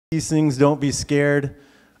these things, don't be scared.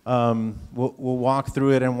 We'll walk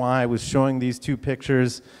through it and why I was showing these two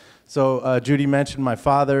pictures. So Judy mentioned my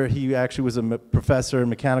father. He actually was a professor in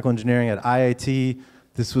mechanical engineering at IIT.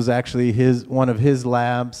 This was actually one of his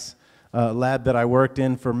labs, lab that I worked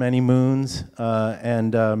in for many moons,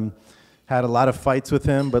 and had a lot of fights with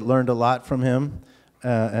him, but learned a lot from him,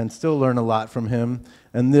 and still learn a lot from him.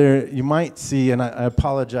 And there you might see, and I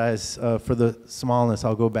apologize for the smallness.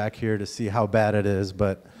 I'll go back here to see how bad it is,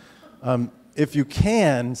 but if you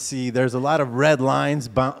can see, there's a lot of red lines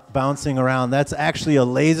bouncing around. That's actually a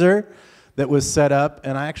laser that was set up,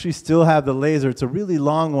 and I actually still have the laser. It's a really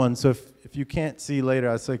long one, so if you can't see later,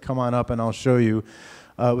 I'd say come on up and I'll show you.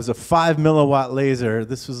 It was a 5 milliwatt laser.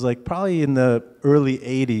 This was like probably in the early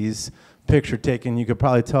 80s picture taken. You could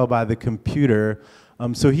probably tell by the computer.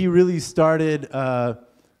 So he really started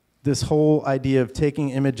this whole idea of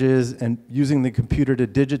taking images and using the computer to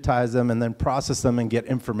digitize them and then process them and get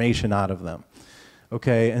information out of them.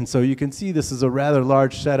 Okay, and so you can see this is a rather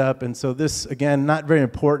large setup, and so this, again, not very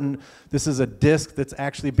important. This is a disk that's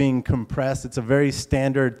actually being compressed. It's a very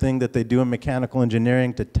standard thing that they do in mechanical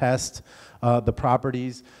engineering to test the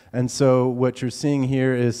properties. And so what you're seeing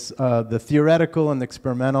here is the theoretical and the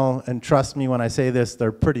experimental, and trust me when I say this,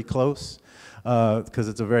 they're pretty close because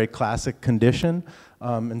it's a very classic condition.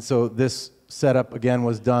 And so this setup, again,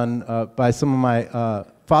 was done by some of my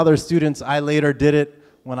father's students. I later did it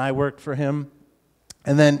when I worked for him.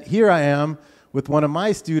 And then here I am with one of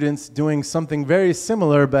my students doing something very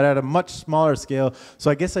similar, but at a much smaller scale. So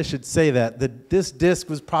I guess I should say that this disc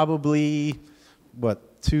was probably,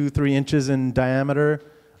 what, 2-3 inches in diameter.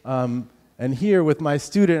 And here with my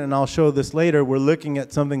student, and I'll show this later, we're looking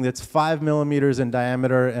at something that's 5 millimeters in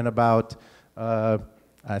diameter and about, I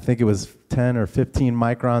think it was 10 or 15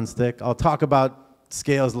 microns thick. I'll talk about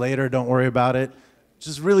scales later, don't worry about it.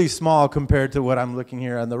 Just really small compared to what I'm looking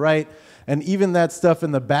here on the right. And even that stuff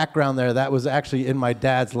in the background there, that was actually in my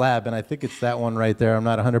dad's lab, and I think it's that one right there. I'm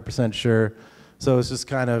not 100% sure. So it's just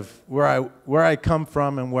kind of where I come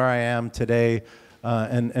from and where I am today,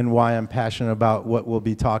 and why I'm passionate about what we'll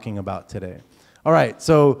be talking about today. All right,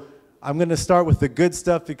 so I'm going to start with the good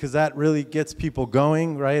stuff because that really gets people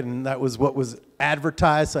going, right? And that was what was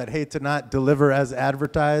advertised, so I'd hate to not deliver as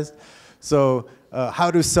advertised. So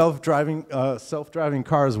how do self-driving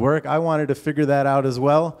cars work? I wanted to figure that out as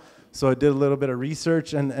well. So I did a little bit of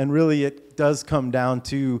research, and really it does come down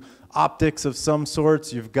to optics of some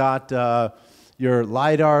sorts. You've got your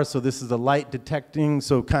LiDAR, so this is the light detecting,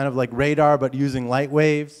 so kind of like radar but using light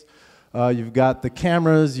waves. You've got the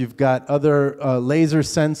cameras, you've got other laser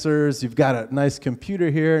sensors, you've got a nice computer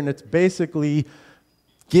here, and it's basically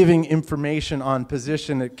giving information on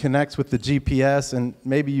position. It connects with the GPS, and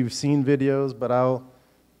maybe you've seen videos, but I'll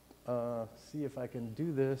see if I can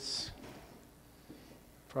do this.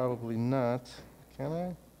 Probably not. Can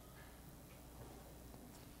I?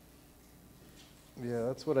 Yeah,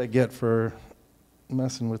 that's what I get for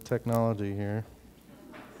messing with technology here.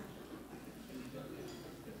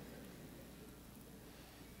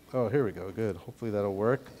 Oh, here we go. Good. Hopefully that'll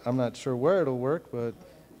work. I'm not sure where it'll work, but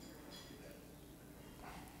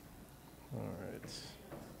all right.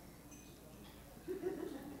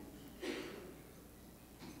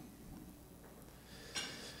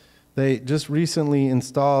 They just recently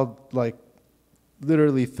installed like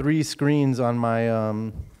literally 3 screens on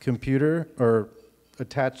my computer, or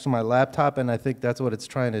attached to my laptop, and I think that's what it's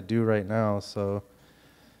trying to do right now. So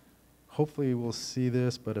hopefully we'll see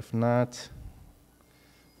this, but if not,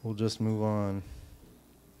 we'll just move on.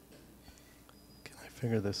 Can I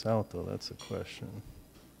figure this out though? That's a question.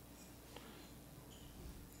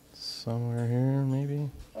 Somewhere here, maybe?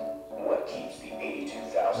 What keeps the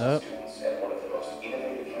 82,000 students at one of the most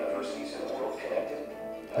innovative universities in the world connected?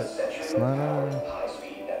 A century-powered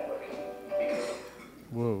high-speed network.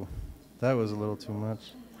 Whoa, that was a little too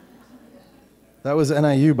much. That was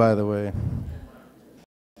NIU, by the way.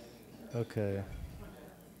 Okay.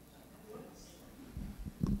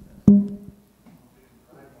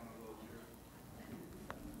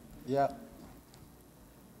 Yeah.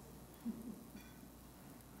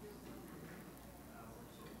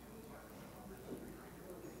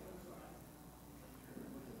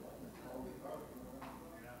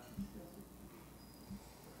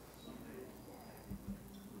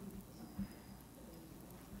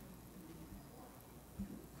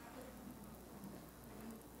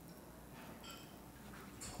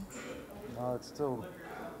 Oh, it's still.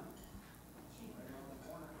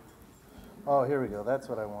 Oh, here we go. That's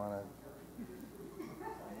what I wanted. All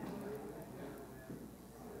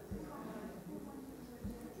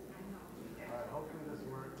right, hopefully this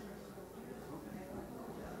works.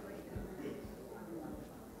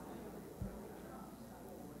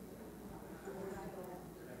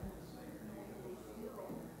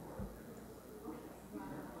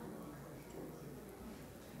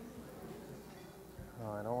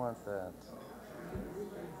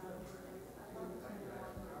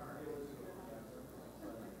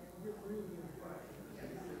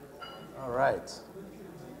 right.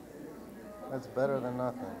 That's better than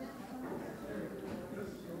nothing.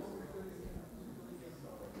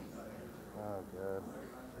 Oh, God.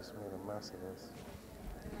 Just made a mess of this.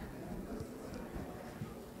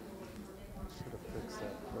 Should have fixed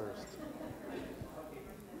that first.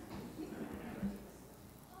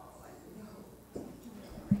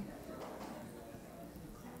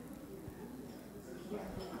 I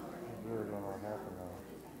really don't know what happened now.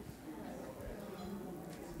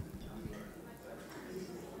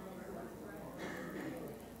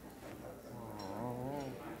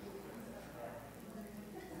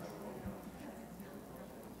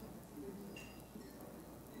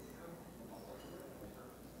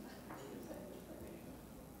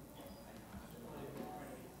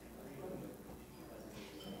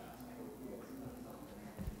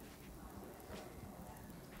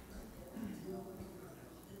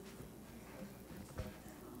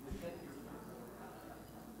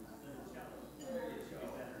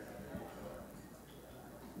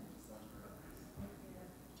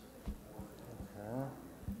 Okay.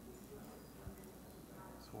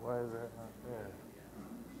 So why is that not there?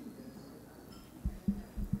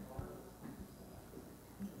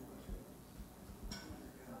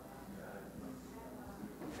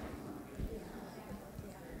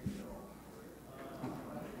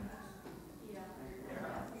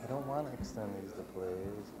 I don't want to extend these to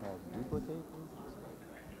plays. Can I duplicate these?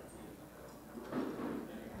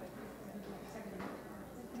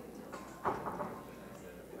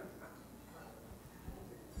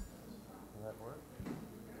 Will that work?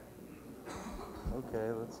 Okay,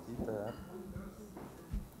 let's keep that.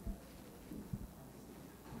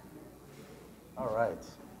 All right.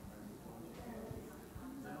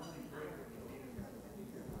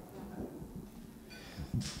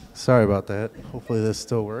 Sorry about that. Hopefully this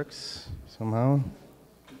still works somehow.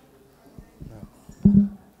 No.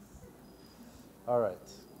 All right.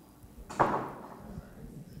 I'm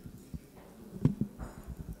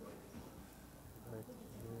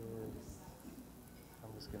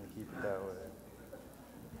just going to keep it that way.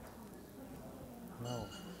 No.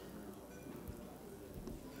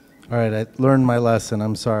 All right, I learned my lesson.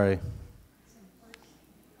 I'm sorry.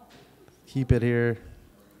 Keep it here.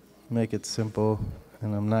 Make it simple.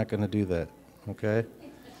 And I'm not going to do that. Okay?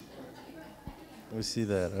 We see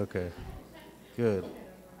that. Okay. Good.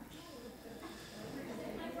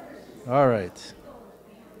 All right.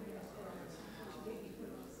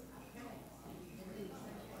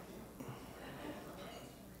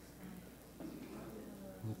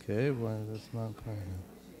 Okay, why is this not playing?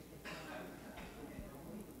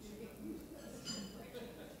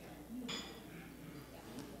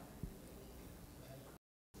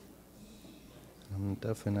 I'm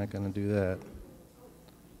definitely not going to do that.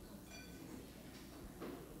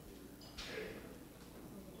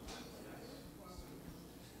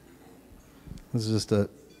 This is just a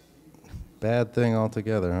bad thing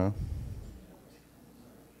altogether, huh?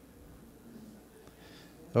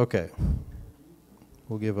 Okay.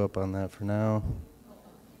 We'll give up on that for now.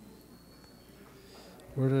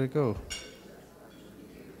 Where did it go?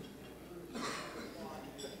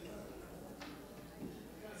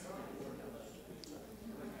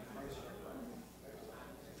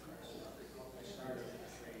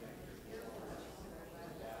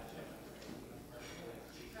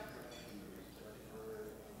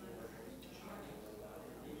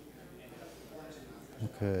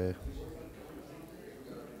 Okay.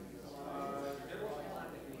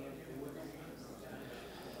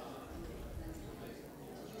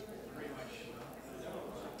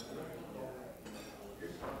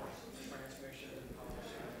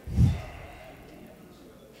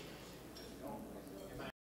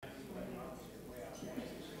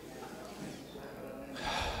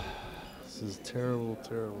 This is terrible,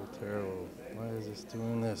 terrible, terrible. Why is this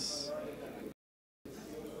doing this?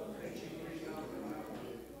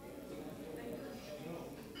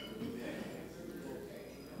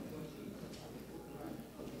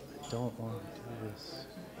 I don't want to do this.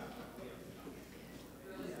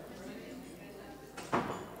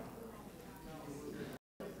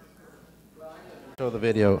 Show the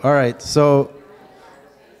video. All right, so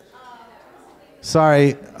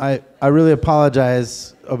sorry, I really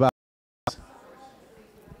apologize about.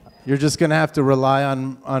 You're just going to have to rely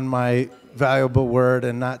on my valuable word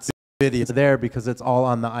and not see the video. It's there because it's all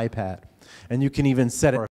on the iPad. And you can even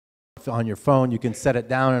set it on your phone. You can set it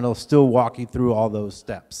down and it'll still walk you through all those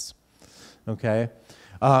steps. Okay?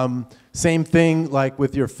 Same thing like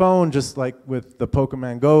with your phone, just like with the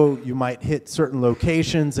Pokemon Go, you might hit certain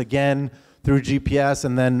locations again through GPS,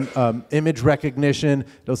 and then image recognition.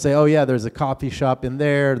 It'll say, oh yeah, there's a coffee shop in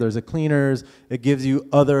there, there's a cleaners. It gives you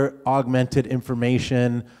other augmented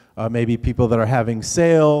information, maybe people that are having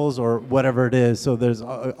sales or whatever it is. So there's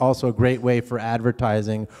also a great way for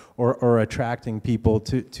advertising or attracting people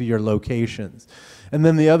to your locations. And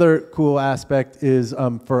then the other cool aspect is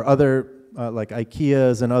for other like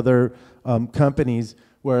IKEAs and other companies,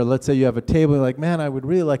 where let's say you have a table, you're like, man, I would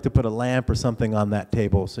really like to put a lamp or something on that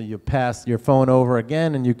table. So you pass your phone over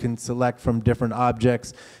again, and you can select from different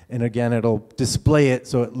objects, and again, it'll display it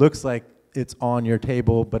so it looks like it's on your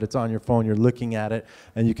table, but it's on your phone, you're looking at it,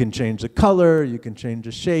 and you can change the color, you can change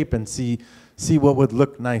the shape, and see what would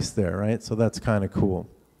look nice there, right? So that's kind of cool.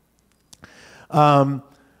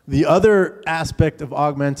 The other aspect of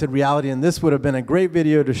augmented reality, and this would have been a great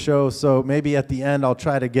video to show, so maybe at the end I'll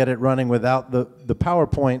try to get it running without the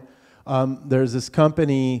PowerPoint. There's this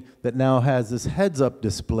company that now has this heads-up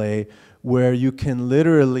display where you can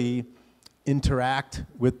literally interact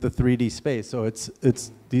with the 3D space. So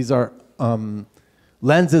these are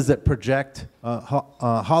lenses that project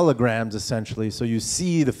holograms, essentially. So you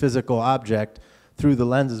see the physical object through the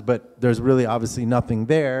lenses, but there's really obviously nothing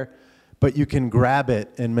there. But you can grab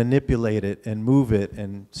it and manipulate it and move it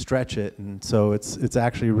and stretch it, and so it's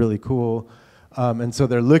actually really cool. And so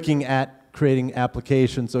they're looking at creating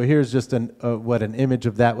applications. So here's just what an image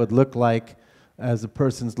of that would look like as the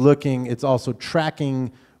person's looking. It's also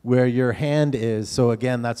tracking where your hand is. So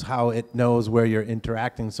again, that's how it knows where you're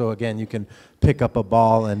interacting. So again, you can pick up a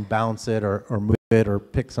ball and bounce it or move it or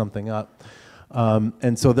pick something up.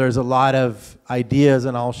 And so there's a lot of ideas,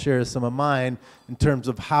 and I'll share some of mine, in terms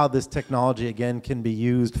of how this technology, again, can be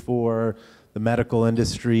used for the medical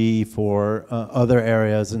industry, for other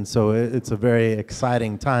areas, and so it's a very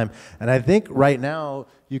exciting time. And I think right now,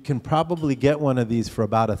 you can probably get one of these for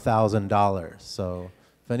about $1,000. So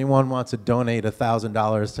if anyone wants to donate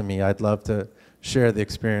 $1,000 to me, I'd love to share the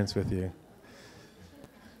experience with you.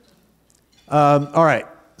 All right.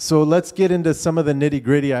 So let's get into some of the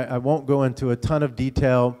nitty-gritty. I won't go into a ton of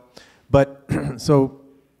detail, but so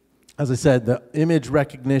as I said, the image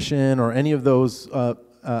recognition or any of those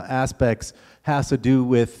aspects has to do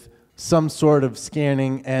with some sort of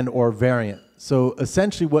scanning and or variant. So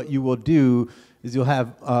essentially what you will do is you'll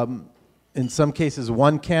have, in some cases,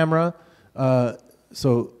 one camera.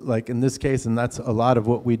 So like in this case, and that's a lot of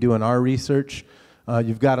what we do in our research,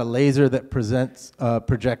 you've got a laser that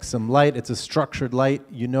projects some light. It's a structured light.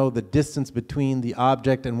 You know the distance between the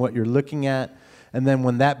object and what you're looking at. And then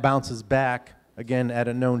when that bounces back, again, at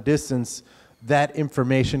a known distance, that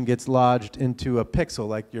information gets lodged into a pixel,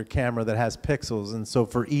 like your camera that has pixels. And so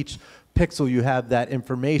for each pixel you have that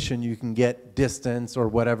information, you can get distance or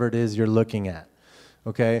whatever it is you're looking at.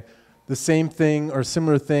 Okay? The same thing or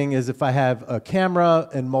similar thing is if I have a camera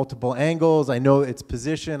and multiple angles, I know its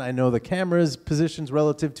position, I know the camera's positions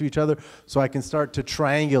relative to each other, so I can start to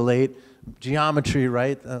triangulate geometry,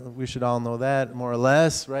 right? We should all know that, more or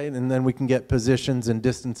less, right? And then we can get positions and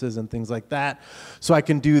distances and things like that. So I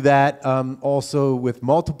can do that also with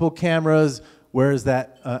multiple cameras. Where is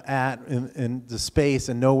that at in the space,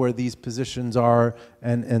 and know where these positions are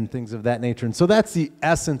and things of that nature. And so that's the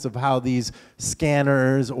essence of how these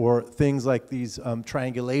scanners or things like these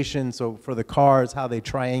triangulation, so for the cars, how they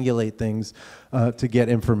triangulate things to get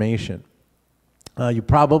information. You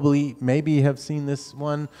probably maybe have seen this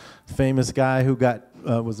one famous guy who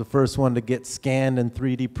was the first one to get scanned and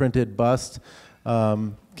 3D printed bust.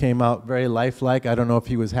 Came out very lifelike. I don't know if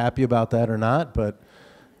he was happy about that or not, but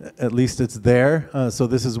at least it's there. So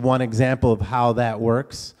this is one example of how that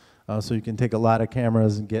works. So you can take a lot of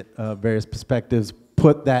cameras and get various perspectives,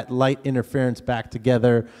 put that light interference back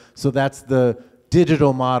together. So that's the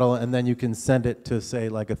digital model, and then you can send it to, say,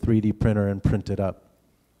 like a 3D printer and print it up.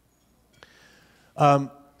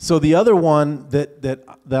 So the other one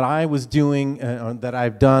that I was doing, that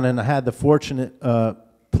I've done, and I had the fortunate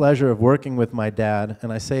pleasure of working with my dad,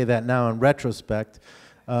 and I say that now in retrospect,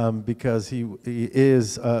 because he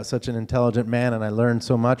is such an intelligent man, and I learned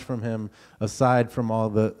so much from him, aside from all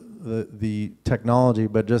the technology,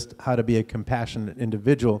 but just how to be a compassionate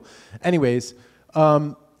individual. Anyways,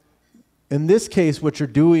 in this case, what you're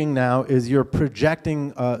doing now is you're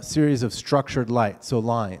projecting a series of structured light, so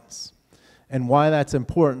lines. And why that's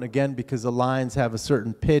important, again, because the lines have a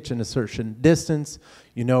certain pitch and a certain distance.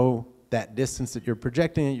 You know that distance that you're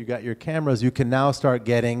projecting, you got your cameras, you can now start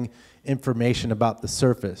getting information about the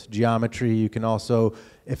surface, geometry. You can also,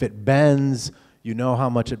 if it bends, you know how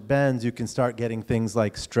much it bends, you can start getting things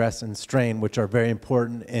like stress and strain, which are very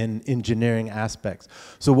important in engineering aspects.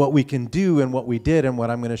 So what we can do, and what we did, and what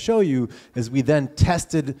I'm going to show you, is we then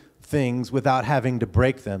tested things without having to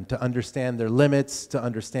break them, to understand their limits, to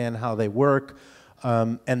understand how they work.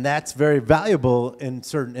 And that's very valuable in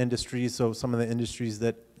certain industries. So some of the industries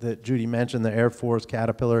that Judy mentioned, the Air Force,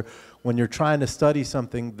 Caterpillar, when you're trying to study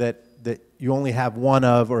something that you only have one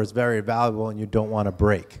of or is very valuable and you don't want to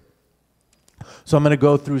break. So I'm going to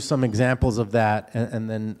go through some examples of that and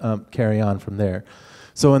then carry on from there.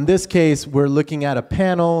 So in this case, we're looking at a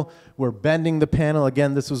panel. We're bending the panel.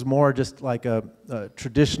 Again, this was more just like a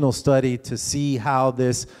traditional study to see how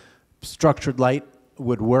this structured light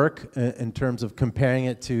would work in terms of comparing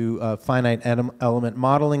it to finite element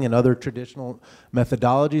modeling and other traditional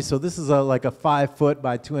methodologies. So this is like a 5 foot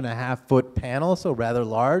by 2.5 foot panel, so rather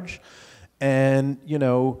large. And, you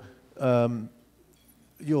know,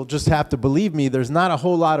 you'll just have to believe me, there's not a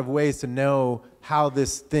whole lot of ways to know how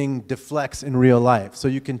this thing deflects in real life. So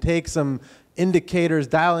you can take some indicators,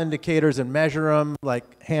 dial indicators, and measure them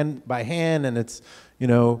like hand by hand, and it's, you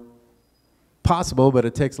know, possible, but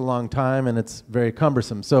it takes a long time and it's very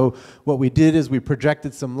cumbersome. So what we did is we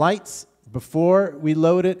projected some lights before we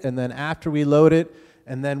load it and then after we load it,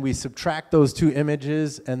 and then we subtract those two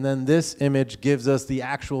images, and then this image gives us the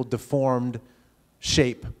actual deformed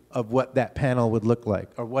shape of what that panel would look like,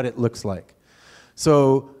 or what it looks like.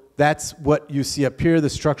 So that's what you see up here, the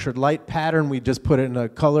structured light pattern. We just put it in a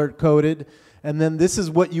color coded, and then this is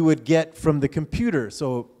what you would get from the computer.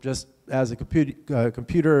 So just as a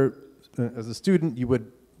computer as a student, you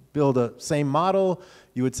would build a same model.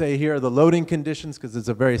 You would say, here are the loading conditions, because it's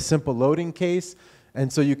a very simple loading case.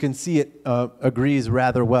 And so you can see it agrees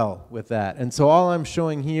rather well with that. And so all I'm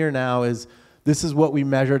showing here now is this is what we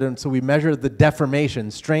measured. And so we measured the deformation.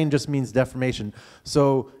 Strain just means deformation.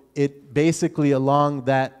 So it basically along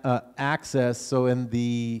that axis, so in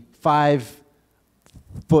the 5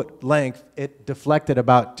 foot length, it deflected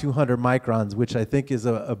about 200 microns, which I think is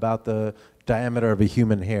about the diameter of a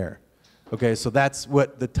human hair. Okay, so that's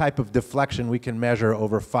what the type of deflection we can measure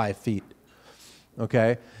over 5 feet.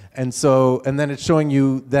 Okay, and so, and then it's showing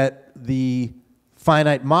you that the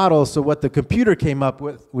finite model, so what the computer came up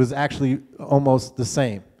with was actually almost the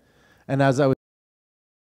same. And as I was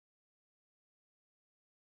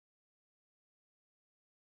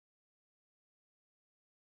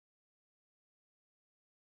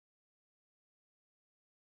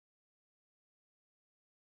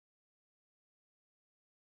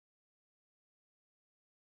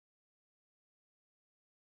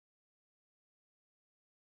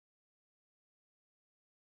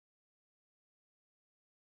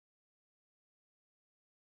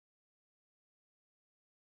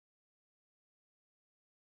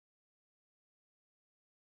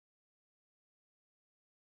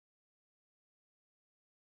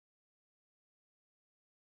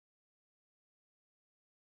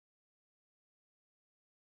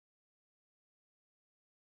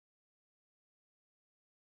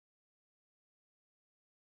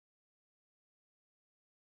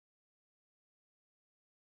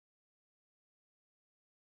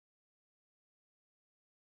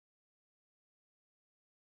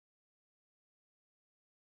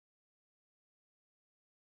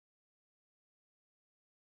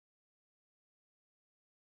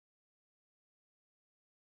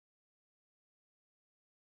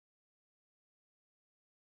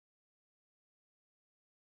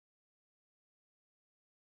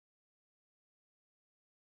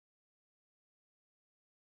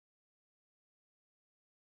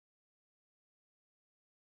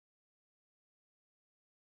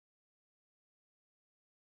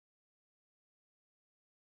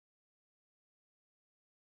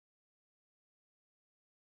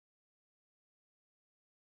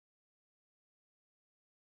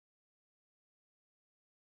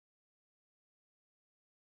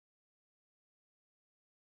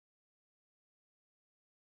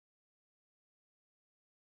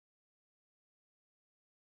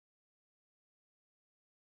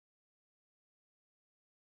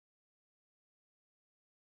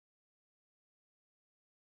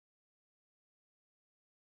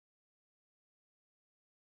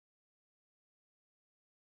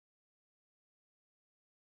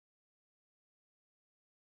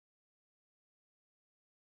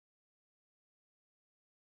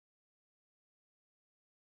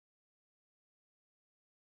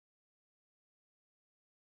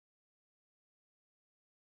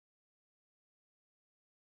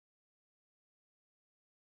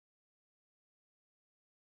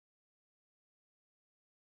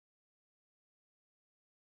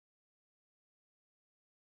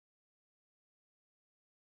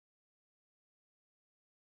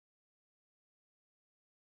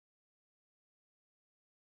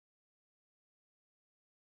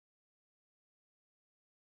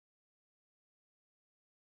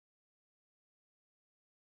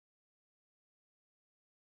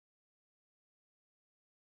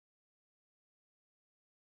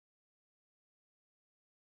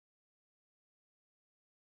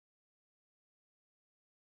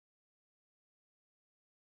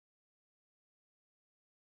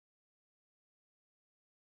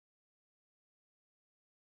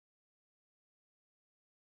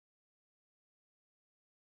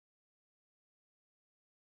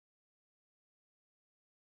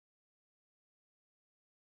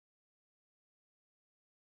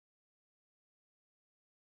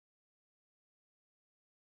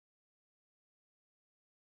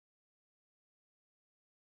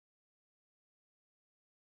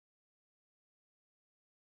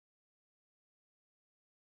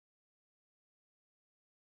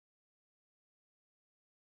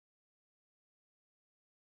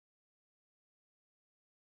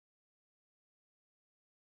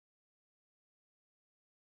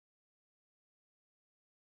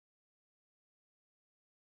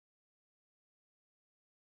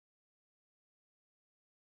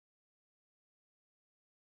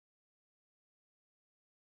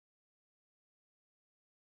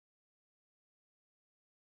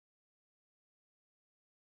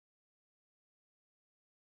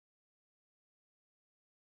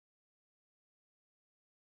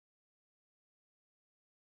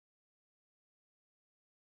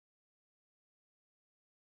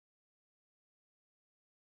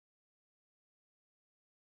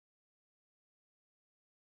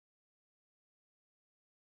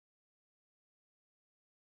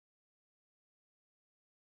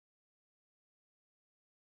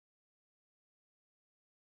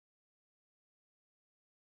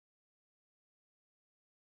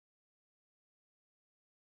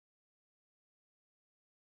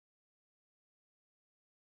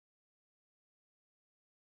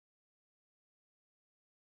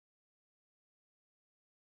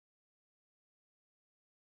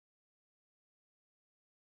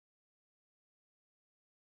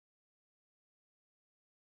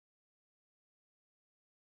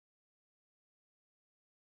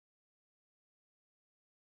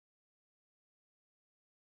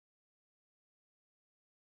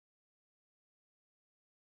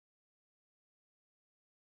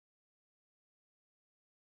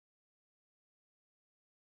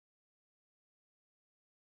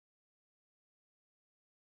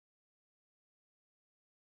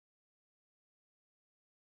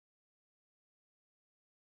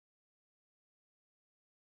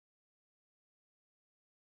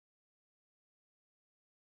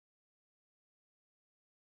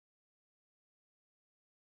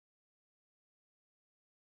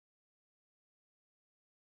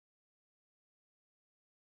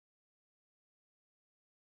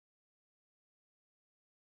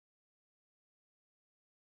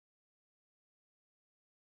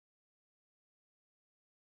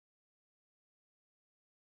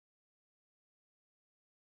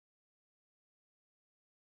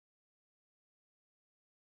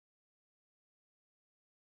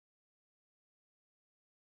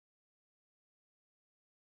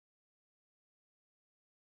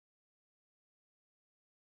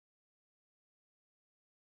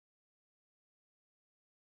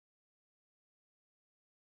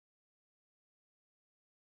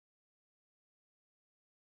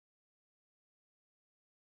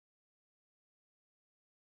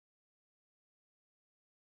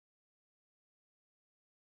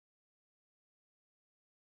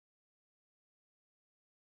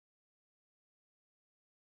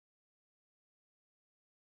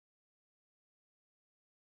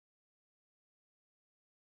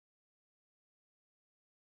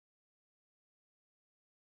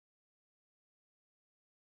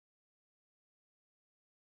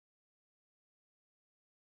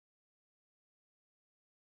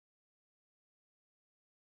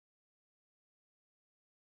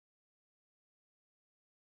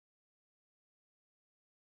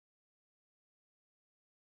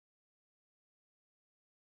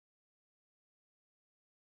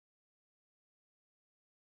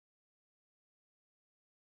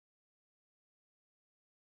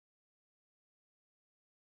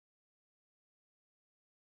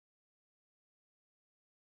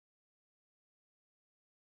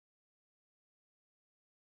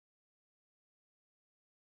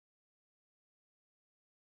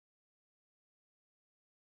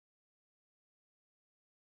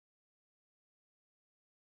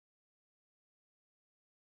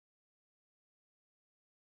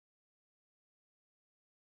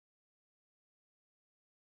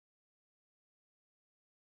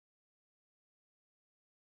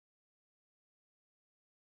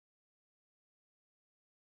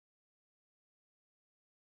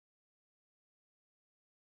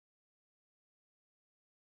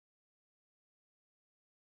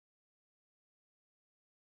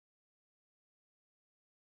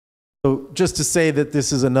So just to say that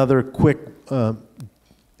this is another quick,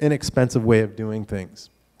 inexpensive way of doing things.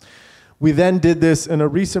 We then did this in a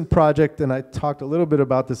recent project, and I talked a little bit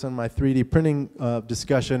about this in my 3D printing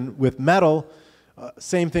discussion with metal.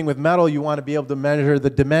 Same thing with metal, you want to be able to measure the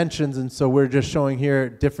dimensions, and so we're just showing here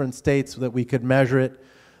different states so that we could measure it.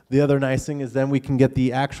 The other nice thing is then we can get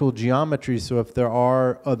the actual geometry, so if there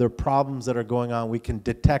are other problems that are going on, we can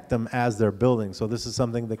detect them as they're building. So this is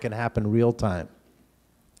something that can happen real time.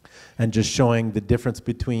 And just showing the difference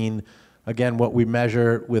between, again, what we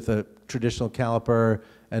measure with a traditional caliper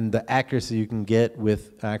and the accuracy you can get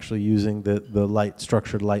with actually using the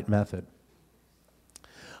structured light method.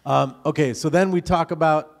 Okay, so then we talk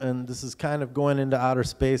about, and this is kind of going into outer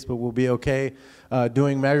space, but we'll be okay,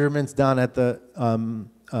 doing measurements down at the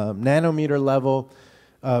nanometer level.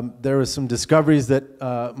 There was some discoveries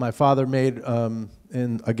that my father made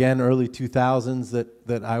in, again, early 2000s that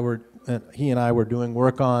he and I were doing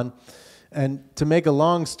work on. And to make a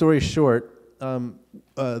long story short,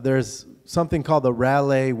 there's something called the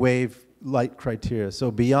Rayleigh wave light criteria. So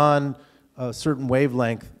beyond a certain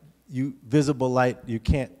wavelength, visible light, you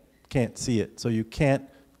can't see it. So you can't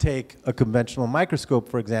take a conventional microscope,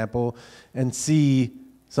 for example, and see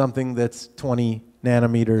something that's 20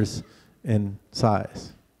 nanometers in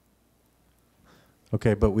size.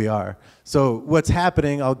 Okay, but we are. So what's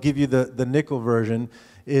happening, I'll give you the nickel version,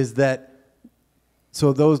 is that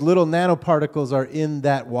so those little nanoparticles are in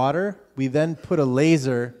that water. We then put a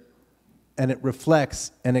laser and it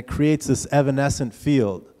reflects and it creates this evanescent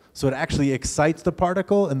field. So it actually excites the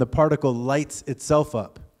particle and the particle lights itself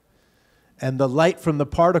up. And the light from the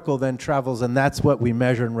particle then travels, and that's what we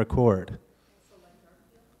measure and record.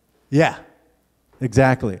 Yeah,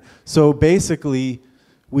 exactly. So basically,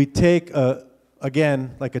 we take,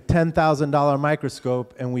 again, like a $10,000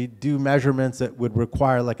 microscope, and we do measurements that would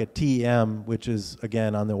require like a TEM, which is,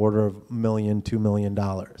 again, on the order of $1 million, $2 million.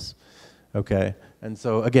 Okay? And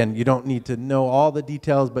so, again, you don't need to know all the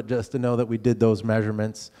details, but just to know that we did those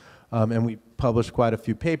measurements. And we published quite a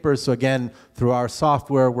few papers. So again, through our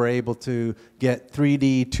software, we're able to get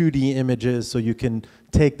 3D, 2D images, so you can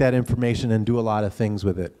take that information and do a lot of things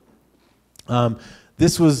with it.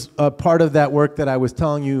 This was a part of that work that I was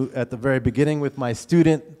telling you at the very beginning with my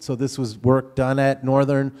student. So this was work done at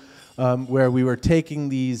Northern, where we were taking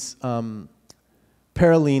these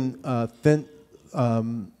Parylene thin,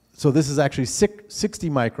 so this is actually 60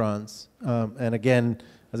 microns, and again,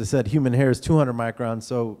 as I said, human hair is 200 microns,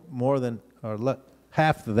 so more than, or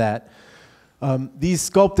half of that. These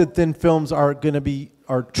sculpted thin films are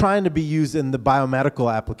trying to be used in the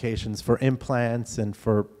biomedical applications for implants and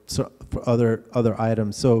for other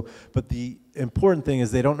items. So, but the important thing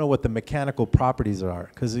is they don't know what the mechanical properties are,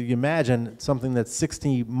 because you imagine something that's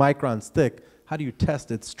 60 microns thick, how do you test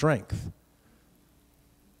its strength?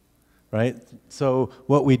 Right? So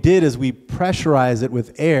what we did is we pressurize it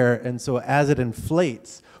with air, and so as it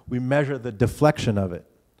inflates, we measure the deflection of it.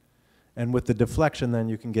 And with the deflection, then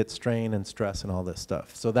you can get strain and stress and all this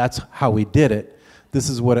stuff. So that's how we did it. This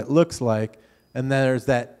is what it looks like. And then there's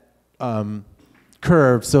that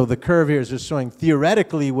curve. So the curve here is just showing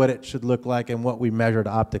theoretically what it should look like and what we measured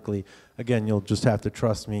optically. Again, you'll just have to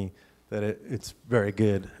trust me that it's very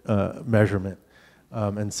good measurement.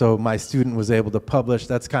 And so my student was able to publish.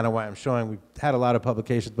 That's kind of why I'm showing. We had a lot of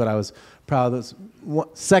publications, but I was proud of this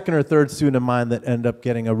second or third student of mine that ended up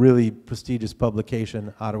getting a really prestigious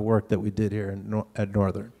publication out of work that we did here at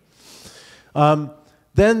Northern.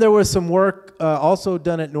 Then there was some work also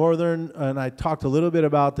done at Northern, and I talked a little bit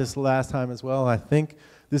about this last time as well. I think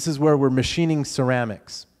this is where we're machining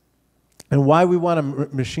ceramics. And why we want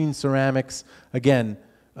to machine ceramics, again,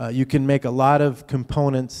 you can make a lot of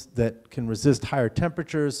components that can resist higher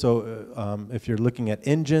temperatures. So if you're looking at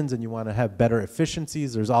engines and you want to have better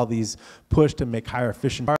efficiencies, there's all these push to make higher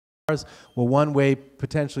efficient cars. Well, one way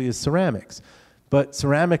potentially is ceramics. But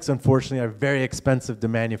ceramics, unfortunately, are very expensive to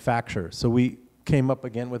manufacture. So we came up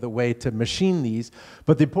again with a way to machine these.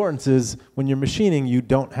 But the importance is when you're machining, you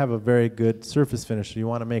don't have a very good surface finish. So you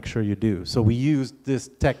want to make sure you do. So we used this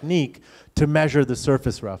technique to measure the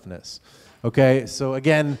surface roughness. Okay, so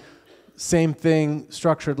again, same thing,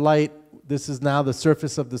 structured light. This is now the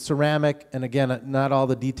surface of the ceramic. And again, not all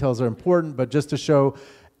the details are important, but just to show,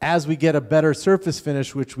 as we get a better surface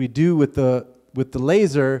finish, which we do with the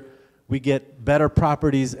laser, we get better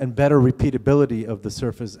properties and better repeatability of the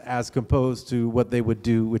surface as opposed to what they would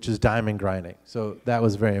do, which is diamond grinding. So that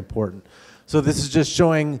was very important. So this is just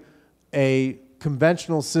showing a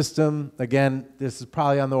conventional system. Again, this is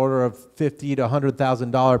probably on the order of $50,000 to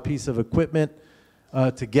 $100,000 piece of equipment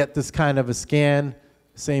to get this kind of a scan.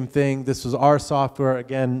 Same thing. This was our software,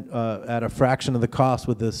 again, at a fraction of the cost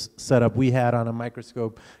with this setup we had on a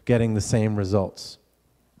microscope, getting the same results,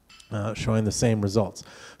 showing the same results.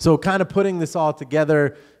 So kind of putting this all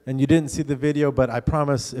together, and you didn't see the video, but I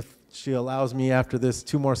promise if she allows me after this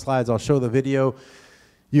 2 more slides, I'll show the video.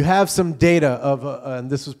 You have some data of, and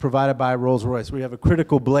this was provided by Rolls-Royce, where you have a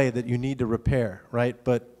critical blade that you need to repair, right?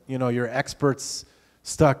 But, you know, your expert's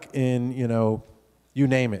stuck in, you know, you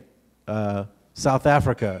name it, South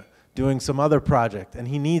Africa, doing some other project, and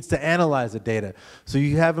he needs to analyze the data. So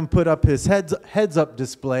you have him put up his heads-up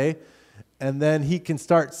display, and then he can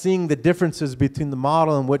start seeing the differences between the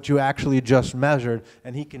model and what you actually just measured,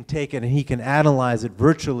 and he can take it and he can analyze it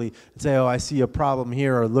virtually and say, oh, I see a problem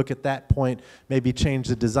here, or look at that point, maybe change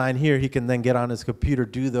the design here. He can then get on his computer,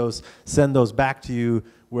 do those, send those back to you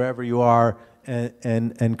wherever you are,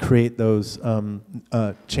 and create those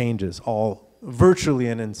changes, all virtually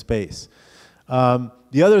and in space.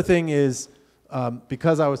 The other thing is,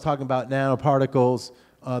 because I was talking about nanoparticles,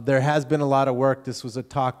 there has been a lot of work. This was a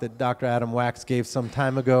talk that Dr. Adam Wax gave some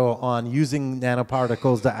time ago on using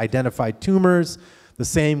nanoparticles to identify tumors, the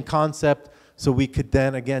same concept, so we could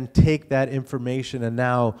then again take that information and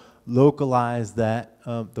now localize that,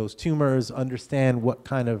 those tumors, understand what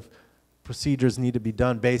kind of procedures need to be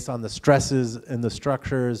done based on the stresses and the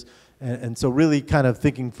structures, and so really kind of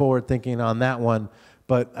forward thinking on that one,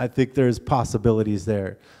 but I think there's possibilities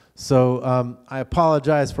there. So I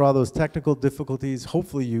apologize for all those technical difficulties.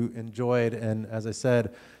 Hopefully you enjoyed, and as I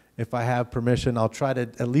said, if I have permission, I'll try to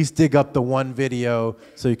at least dig up the one video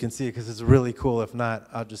so you can see it, because it's really cool. If not,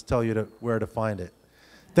 I'll just tell you where to find it.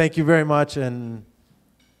 Thank you very much, and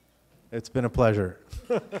it's been a pleasure.